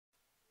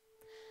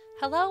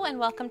Hello and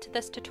welcome to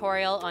this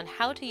tutorial on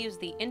how to use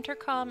the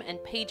intercom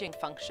and paging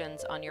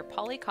functions on your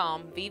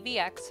Polycom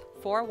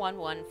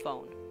VVX411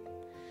 phone.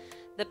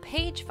 The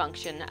page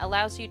function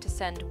allows you to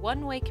send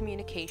one-way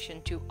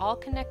communication to all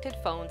connected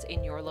phones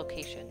in your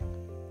location.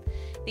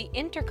 The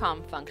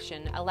intercom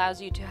function allows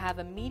you to have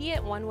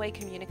immediate one-way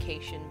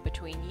communication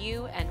between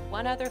you and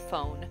one other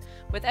phone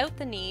without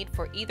the need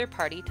for either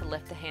party to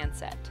lift the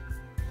handset.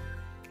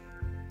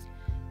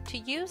 To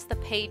use the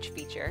page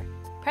feature,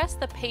 press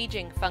the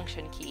paging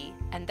function key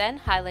and then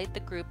highlight the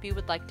group you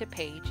would like to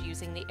page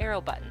using the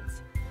arrow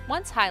buttons.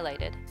 Once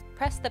highlighted,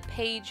 press the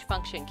page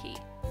function key.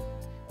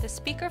 The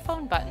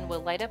speakerphone button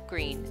will light up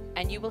green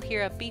and you will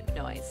hear a beep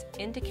noise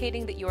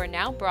indicating that you are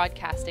now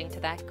broadcasting to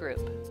that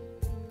group.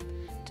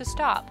 To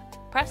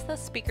stop, press the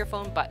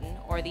speakerphone button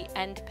or the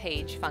end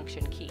page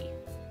function key.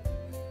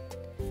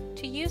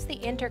 To use the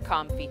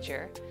intercom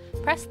feature,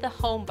 press the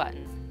home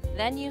button,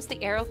 then use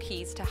the arrow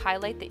keys to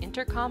highlight the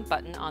intercom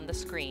button on the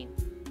screen.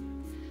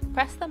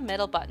 Press the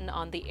middle button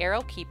on the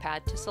arrow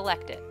keypad to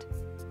select it.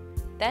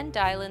 Then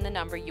dial in the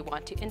number you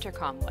want to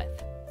intercom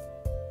with.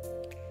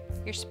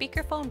 Your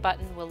speakerphone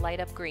button will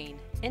light up green,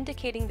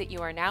 indicating that you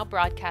are now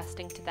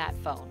broadcasting to that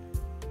phone.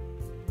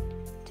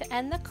 To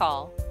end the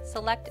call,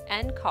 select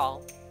End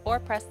Call or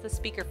press the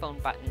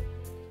speakerphone button.